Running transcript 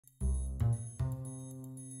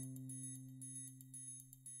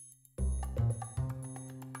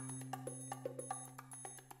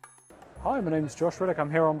Hi, my name is Josh Riddick.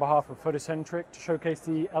 I'm here on behalf of Photocentric to showcase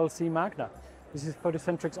the LC Magna. This is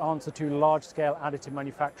Photocentric's answer to large-scale additive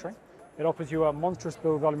manufacturing. It offers you a monstrous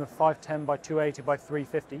build volume of 510 by 280 by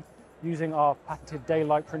 350 using our patented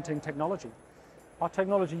Daylight printing technology. Our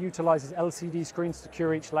technology utilizes LCD screens to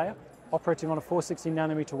secure each layer, operating on a 460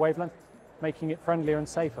 nanometer wavelength, making it friendlier and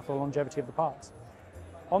safer for the longevity of the parts.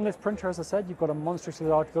 On this printer, as I said, you've got a monstrously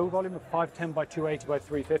large build volume of 510 by 280 by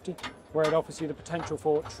 350, where it offers you the potential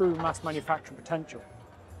for true mass manufacturing potential.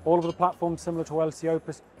 All of the platforms similar to LC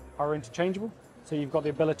Opus are interchangeable, so you've got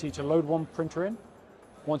the ability to load one printer in.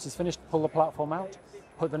 Once it's finished, pull the platform out,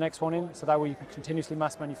 put the next one in, so that way you can continuously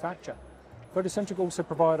mass manufacture. Photocentric also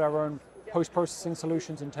provide our own post-processing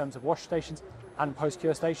solutions in terms of wash stations and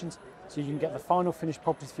post-cure stations, so you can get the final finished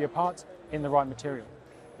properties for your parts in the right material.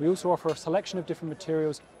 We also offer a selection of different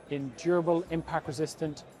materials in durable,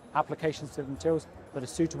 impact-resistant applications to the materials that are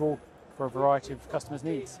suitable for a variety of customers'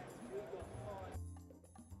 needs.